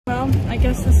I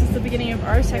guess this is the beginning of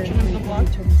our section of the vlog.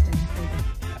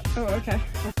 Oh, okay.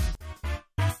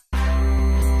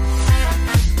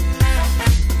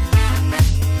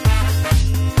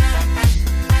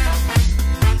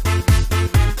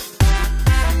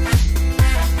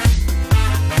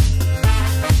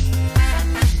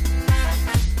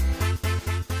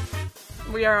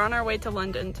 We are on our way to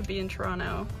London to be in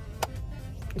Toronto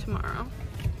tomorrow.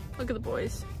 Look at the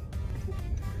boys.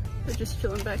 They're just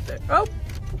chilling back there. Oh,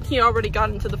 he already got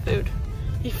into the food.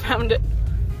 He found it.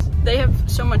 They have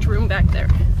so much room back there.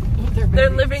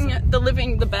 They're living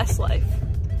the best life.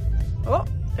 Oh,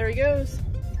 there he goes.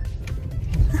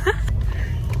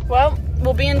 Well,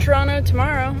 we'll be in Toronto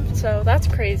tomorrow, so that's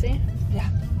crazy. Yeah.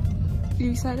 Are you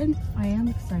excited? I am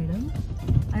excited.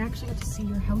 I actually got to see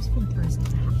your house for the first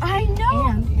time. I know.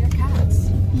 And your cats.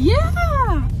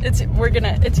 Yeah. It's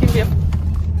gonna be a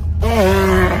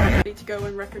ready to go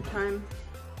in record time.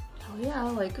 Oh yeah,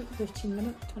 like 15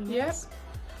 minutes, 20 minutes.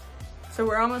 Yep. So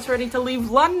we're almost ready to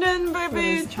leave London,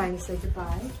 baby. Trying to say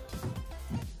goodbye.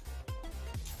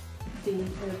 The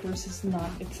characters is not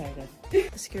excited. The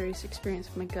scariest experience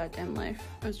of my goddamn life.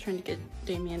 I was trying to get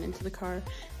Damien into the car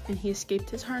and he escaped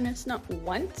his harness not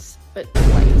once, but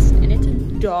twice. And it's a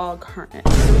dog harness,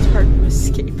 so it's hard to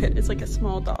escape it. It's like a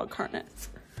small dog harness.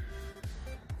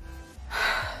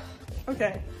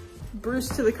 Okay, Bruce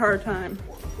to the car time.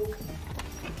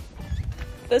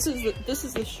 This is the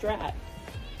strat.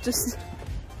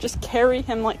 Just carry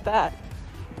him like that.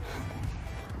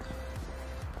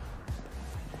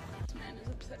 This man is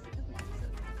upset because mom's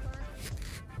in the car.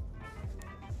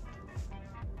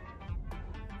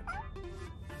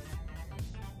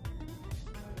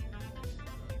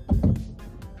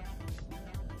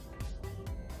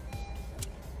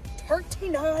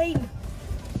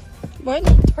 What?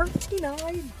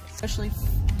 39. Especially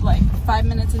like 5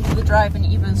 minutes into the drive and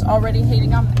Eva's already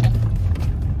hating on me.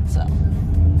 So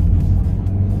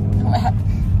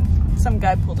some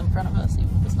guy pulled in front of us.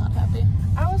 Eva was not happy.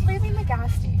 I was leaving the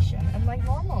gas station and like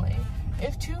normally,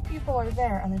 if two people are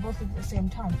there and they both leave at the same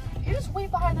time, you just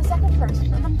wait behind the second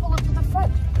person and then pull up to the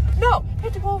front. No, he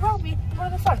had to go around me, go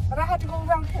to the front, but I had to go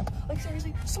around him. Like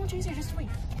seriously, so much easier just to wait.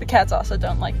 The cats also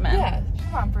don't like men. Yeah,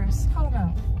 come on Bruce, call him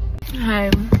out. Hi.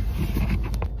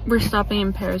 We're stopping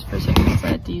in Paris for a second because I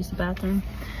had to use the bathroom.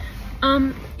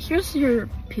 Here's your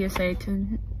PSA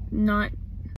to not...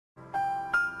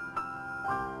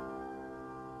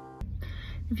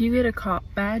 If you get a cop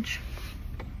badge,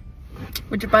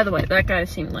 which by the way, that guy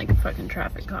seemed like a fucking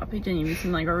traffic cop. He didn't even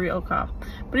seem like a real cop.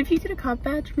 But if you get a cop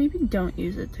badge, maybe don't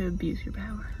use it to abuse your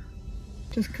power.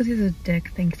 Just because he's a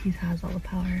dick thinks he has all the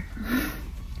power.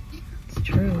 It's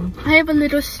true. I have a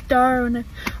little star on it.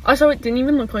 Also, it didn't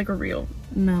even look like a real.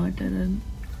 No, it didn't.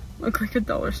 Look like a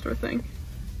dollar store thing.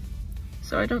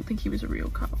 So I don't think he was a real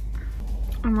cop.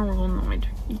 I'm a little annoyed,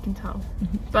 you can tell.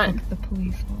 But like the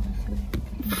police, honestly.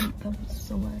 I hate them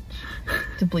so much.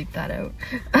 To bleep that out.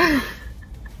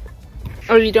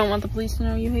 Oh, you don't want the police to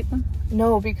know you hate them?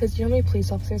 No, because you know how many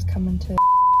police officers come into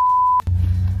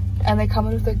and they come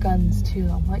in with their guns too.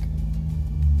 I'm like,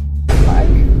 fuck.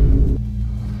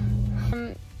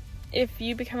 If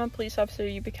you become a police officer,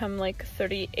 you become like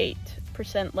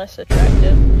 38% less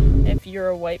attractive. If you're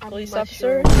a white police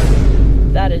officer,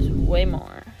 that is way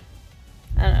more.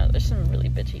 I don't know, there's some really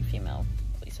bitchy female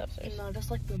police officers. No, just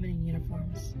like women in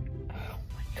uniforms. Oh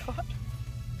my god.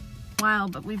 Wow,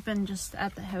 but we've been just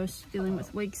at the house dealing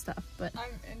with wig stuff, but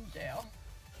I'm in jail.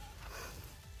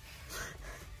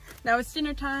 Now it's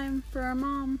dinner time for our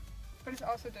mom. But it's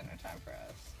also dinner time for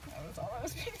us. That was all I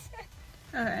was being said.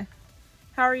 Okay.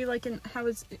 How are you liking, how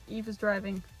is Eva's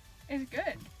driving? It's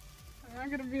good. I'm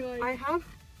not gonna be like... I have...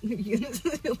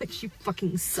 like she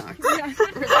fucking sucks. Yeah.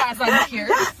 As I'm here.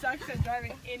 It sucks at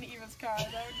driving in Eva's car.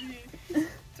 That would be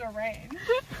deranged.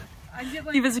 I get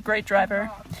like... Eva's a great driver.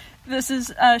 This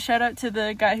is a shout out to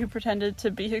the guy who pretended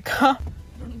to be a cop.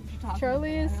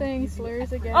 Charlie is saying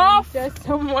slurs again. Oh, just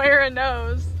to Moira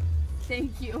knows.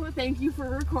 Thank you for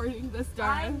recording this,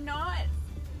 darling. I'm not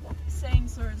saying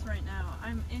slurs right now.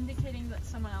 I'm indicating that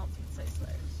someone else would say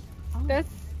slurs. Oh.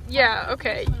 That's, yeah,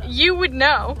 okay. You would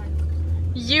know.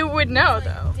 You would know, like,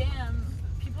 though. Damn,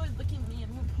 people are looking at me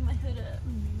and won't put my hood up.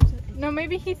 No,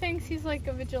 maybe he thinks he's like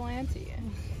a vigilante.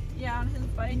 Yeah, on his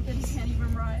bike that he can't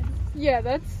even ride. Yeah,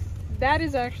 that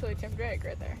is actually Tim Drake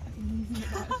right there.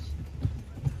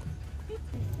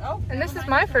 Oh, and this is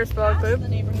my first vlog,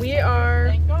 boob. We are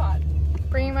Thank God.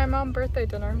 bringing my mom birthday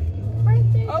dinner.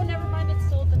 Oh, never mind. It's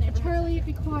still at the neighborhood. Charlie,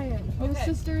 be quiet. My Okay.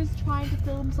 sister is trying to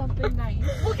film something nice.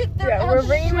 Look at their Yeah, we're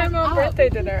bringing my mom birthday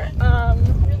dinner.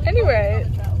 Anyway,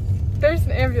 there's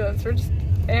an ambulance. We're just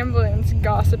ambulance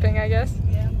gossiping, I guess.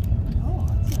 Yeah.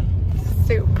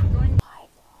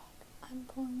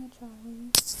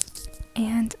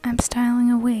 And I'm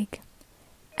styling a wig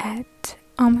at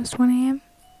almost 1 a.m.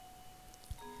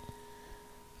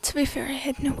 To be fair, I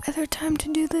had no other time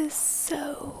to do this,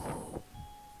 so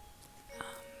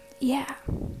yeah.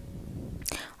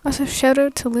 Also, shout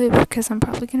out to Liv, because I'm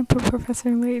probably gonna put Professor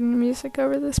Layton music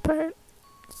over this part.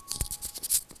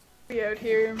 We out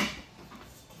here.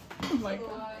 Oh my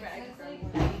god.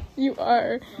 You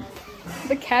are.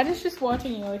 The cat is just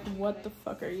watching you like, what the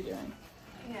fuck are you doing?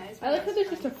 I like how there's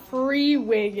just a free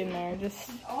wig in there,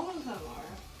 just All of them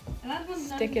are. And that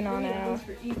one's sticking on out.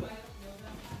 for Eva.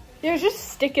 Yeah, it's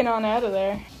just sticking on out of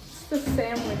there. It's the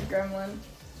sandwich gremlin.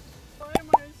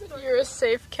 You're a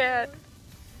safe cat.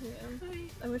 Yeah.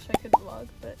 I wish I could vlog,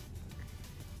 but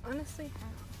honestly,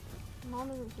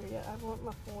 Mom isn't here yet. I want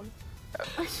my phone.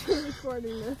 I'm still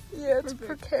recording this. yeah, it's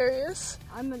precarious.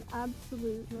 I'm an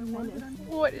absolute menace.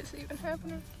 What is even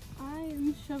happening? I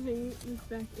am shoving this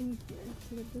back in here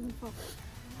so that it doesn't fall.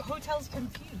 Hotel's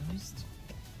confused.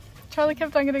 Charlie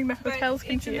kept on getting the hotel's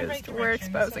But it's in the confused. right We're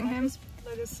direction, exposing so him.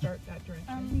 Let us start that direction.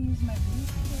 I'm gonna use my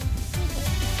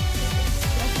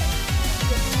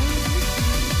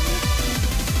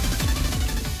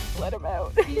Let him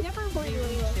out. He never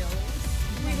really chills.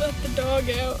 We let the dog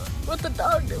out. What's the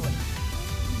dog doing?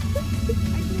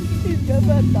 He's got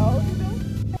that dog.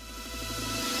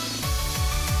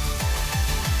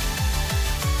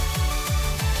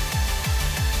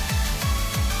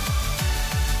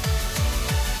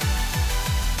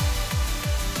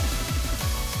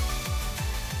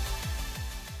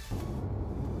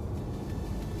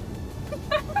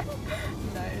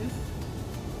 Nice.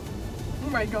 Oh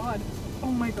my god.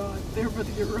 Oh my god. They're about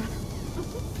to get run.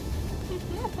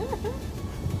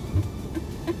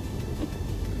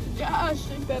 Yeah,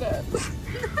 shake that up.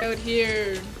 Out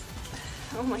here.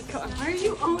 Oh my god, why are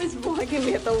you always vlogging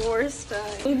me at the worst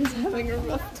time? He's having a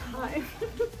rough time.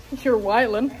 You're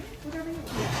wildin'.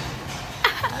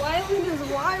 Wildin' is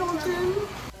Wildin'.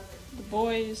 The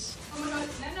boys. Oh my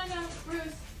god, no,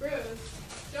 Bruce,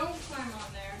 don't climb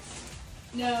on there.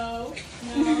 No,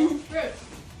 Bruce.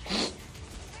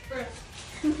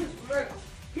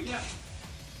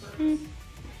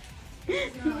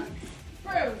 No.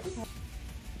 Bruce.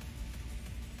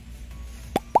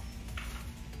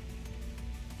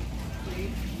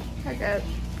 I got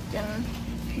getting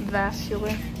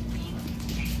vascular.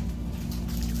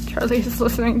 Charlie's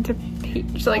listening to Peach.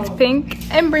 She likes pink,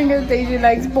 and Bringer Daisy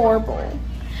likes Borble.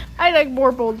 I like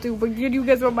Borble too, but you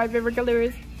guess what my favorite color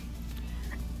is?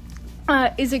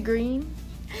 Is it green?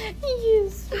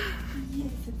 Yes.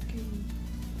 Yes, it's green.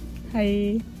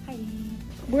 Hi. Hi.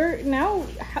 We're now,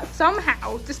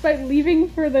 somehow, despite leaving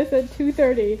for this at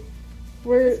 2:30,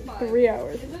 we're 3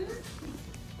 hours.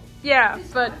 Yeah,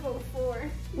 but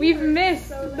we've missed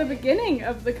the beginning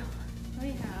of the. We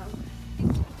have.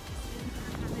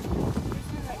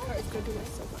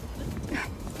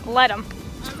 Let him.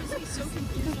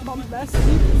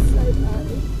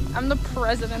 I'm the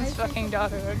president's fucking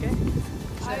daughter, okay?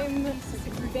 I'm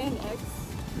Van X.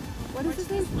 What is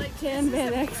his name? Tan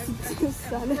Van X's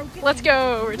son. Let's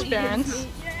go, rich parents.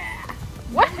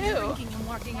 Woohoo!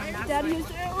 Daddy is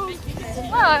out.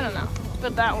 Well, I don't know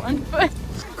about that one, but.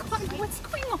 What's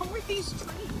going on with these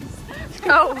trees?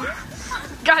 Oh,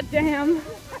 goddamn.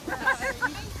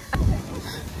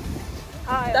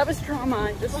 That was trauma.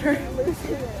 I just heard.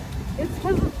 It's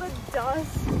because of the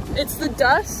dust. It's the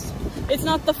dust. It's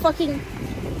not the fucking.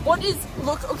 What is?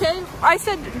 Look, okay. I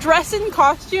said dress in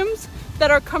costumes that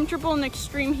are comfortable in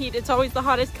extreme heat. It's always the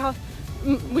hottest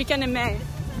weekend in May.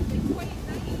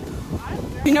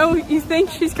 You know, you think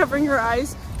she's covering her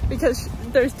eyes because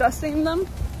there's dust in them.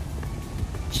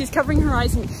 She's covering her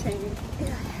eyes in shame.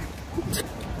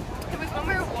 It was when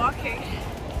we were walking.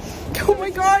 Oh my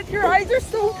god, your eyes are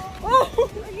so. Oh.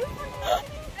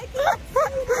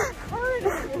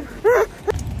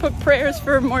 Put prayers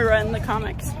for Moira in the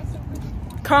comments.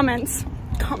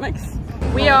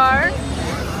 We are.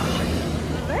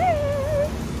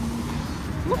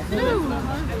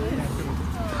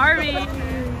 Harvey.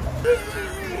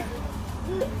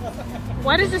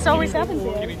 Why does this always happen to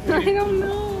you? I don't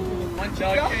know.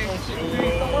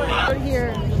 Out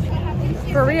here.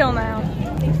 For real now.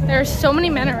 There are so many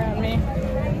men around me.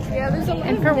 Yeah, there's a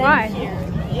And for why?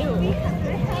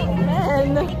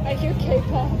 men. I hear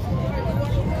K-pop.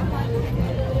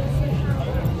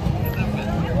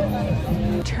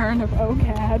 Turn of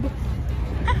OCAD.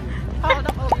 Oh,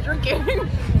 no, you're kidding.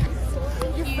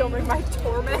 You're filming my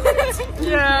torment.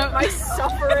 Yeah. My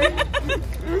suffering.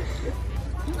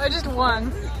 I just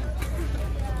won.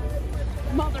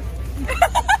 Mother.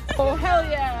 Oh, hell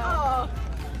yeah. Oh.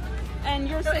 And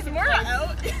you're second place.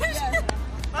 out. Yes.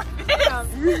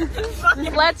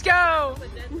 Let's go.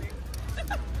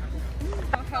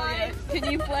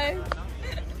 Can you play?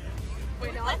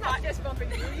 Wait, no, I'm not just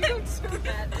bumping you. You don't do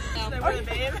that. No,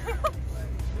 babe.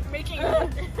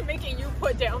 Making you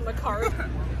put down the card.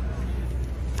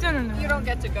 No. You don't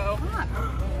get to go.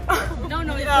 No,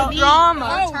 it's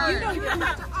Drama. Oh, you don't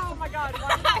get to. Oh my god.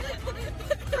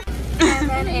 And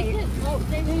then 8.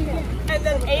 And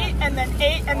then 8, and then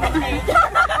 8, and then 8.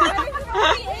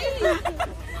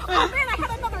 Oh man, I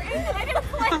had another 8 and I didn't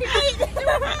play 8.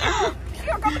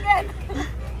 You're up again.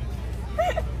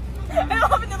 I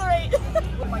don't have another 8.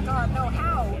 Oh my god, no,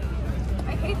 how?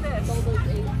 I hate this.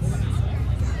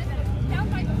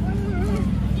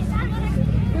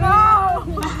 No!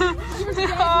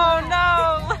 Oh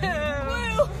no!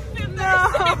 No!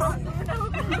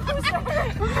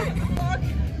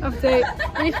 Update.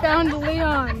 We found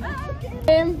Leon.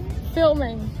 Him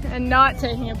filming and not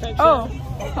taking a picture. Oh,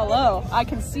 hello. I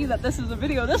can see that this is a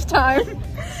video this time.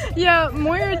 Yeah,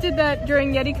 Moira did that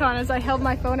during YetiCon as I held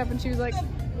my phone up and she was like,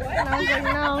 and I was like,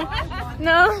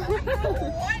 no.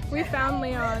 We found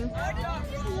Leon. I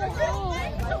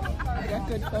got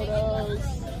good photos.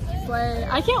 Slay.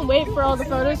 I can't wait for all the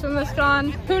photos from this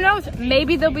con. Who knows?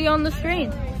 Maybe they'll be on the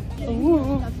screen.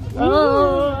 Ooh.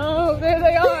 Oh, there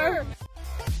they are.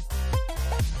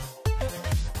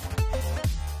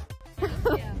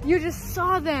 You just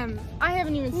saw them. I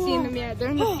haven't even seen them yet. They're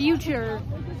in the future.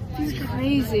 It's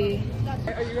crazy.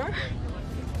 Are you going?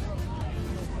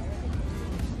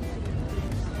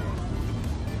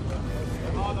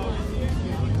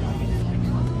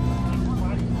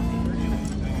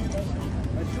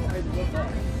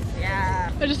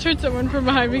 Yeah. I just heard someone from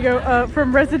behind me go,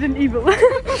 from Resident Evil.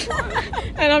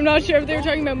 And I'm not sure if they were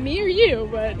talking about me or you,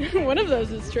 but one of those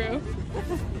is true.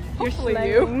 Hopefully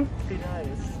You're you. Be nice.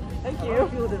 Thank A lot you. of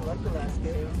people didn't like the last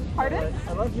game. Pardon?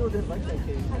 A lot of people didn't like that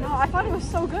game. I know, I thought it was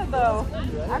so good though.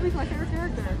 Abby's my favorite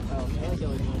character. Oh, I like the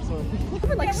other one. So,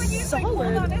 We're like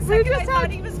solid. We just thought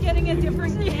he was getting a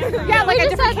different camera. Yeah, like we a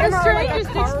just had different the camera or like a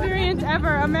strangest card. experience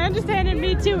ever. A man just handed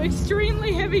me 2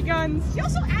 extremely heavy guns. She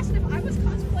also asked if I was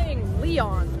cosplaying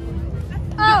Leon.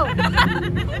 Oh,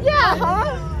 yeah,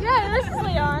 yeah, this is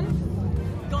Leon.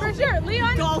 For sure,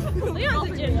 Leon's a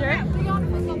ginger.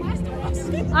 Leon was the last of us.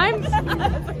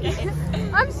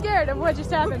 I'm scared of what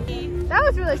just happened. That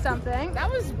was really something. That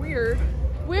was weird.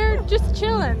 We're just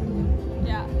chilling.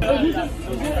 Yeah.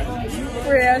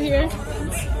 We're out here.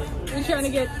 We're trying to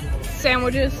get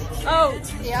sandwiches. Oh,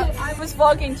 yeah. I was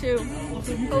vlogging too.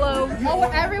 Hello. Oh,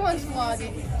 everyone's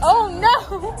vlogging. Oh no!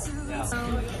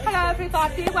 Hello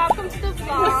everybody, welcome to the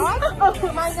vlog.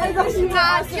 Oh, my name is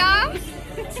Nadia.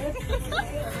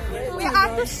 We're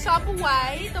at the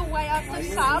subway, the way up the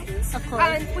sub. Of course.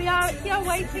 And we are here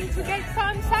waiting to get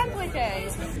some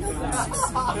sandwiches.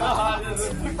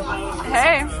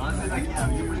 Hey.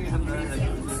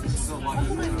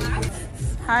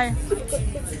 Hi.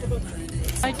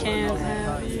 I can't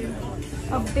have you.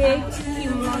 A big,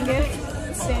 humongous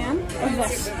fan of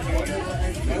this.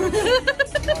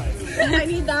 I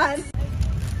need that.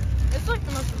 It's like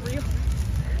the most real.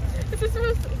 This is the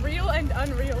most real and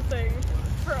unreal thing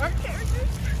for our characters.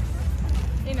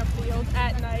 In a field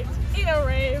at night, in a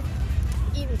rave,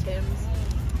 eating Tim's.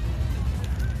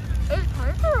 Is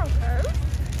Parker okay?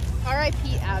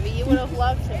 R.I.P. Abby, you would have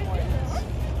loved him more.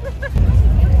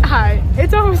 Hi,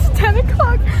 it's almost 10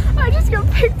 o'clock. I just got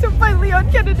picked up by Leon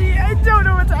Kennedy. I don't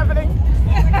know what's happening.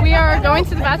 We are going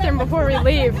to the bathroom before we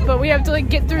leave, but we have to like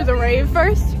get through the rave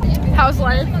first. How's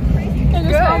life in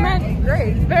this moment?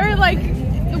 Great. Very like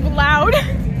loud.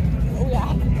 Oh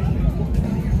yeah.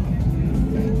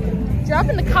 Drop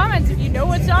in the comments if you know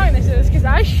what song this is, because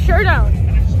I sure don't.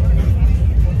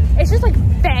 It's just like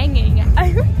banging.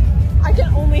 I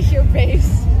can only hear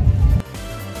bass.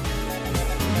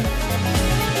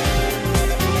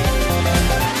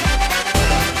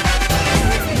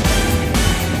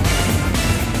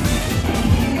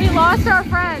 We lost our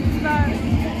friends, but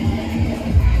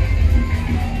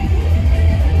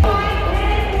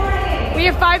we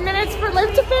have 5 minutes for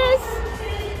Live to Piss.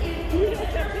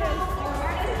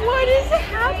 What is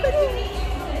happening?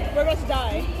 We're about to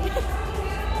die.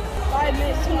 5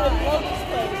 minutes till it blows this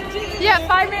place. Yeah,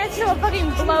 5 minutes till it fucking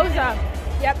blows up.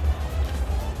 Yep.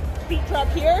 Beat drop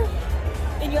here.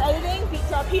 In your editing, beat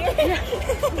drop here.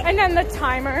 And then the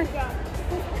timer.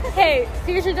 Hey,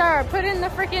 Future Dara, put in the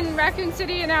freaking Raccoon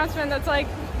City announcement that's like,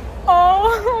 all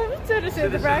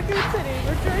citizens of Raccoon City.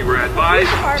 You were advised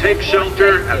to take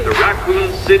shelter at the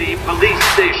Raccoon City Police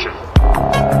Station.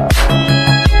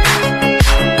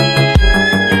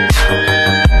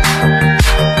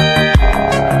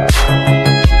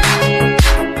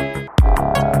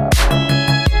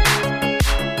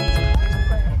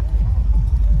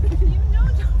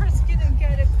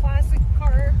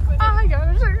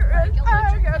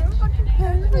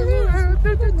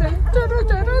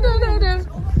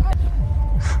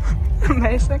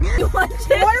 icing.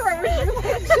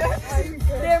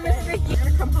 They're Miss Vicky. They're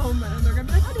gonna come home and they're gonna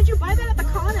be like, oh, did you buy that at the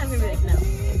con? I'm gonna be like, no,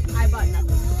 I bought nothing.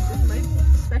 This is my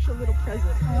special little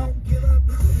present.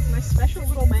 He's my special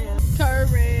little man. Car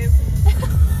rave.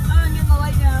 I'm getting the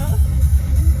light now.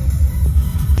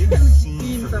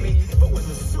 Scene for me.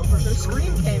 The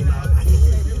scream came out.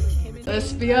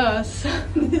 This be us.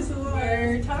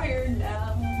 We're tired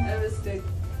now. That was stick.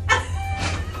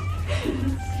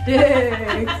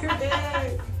 Stick.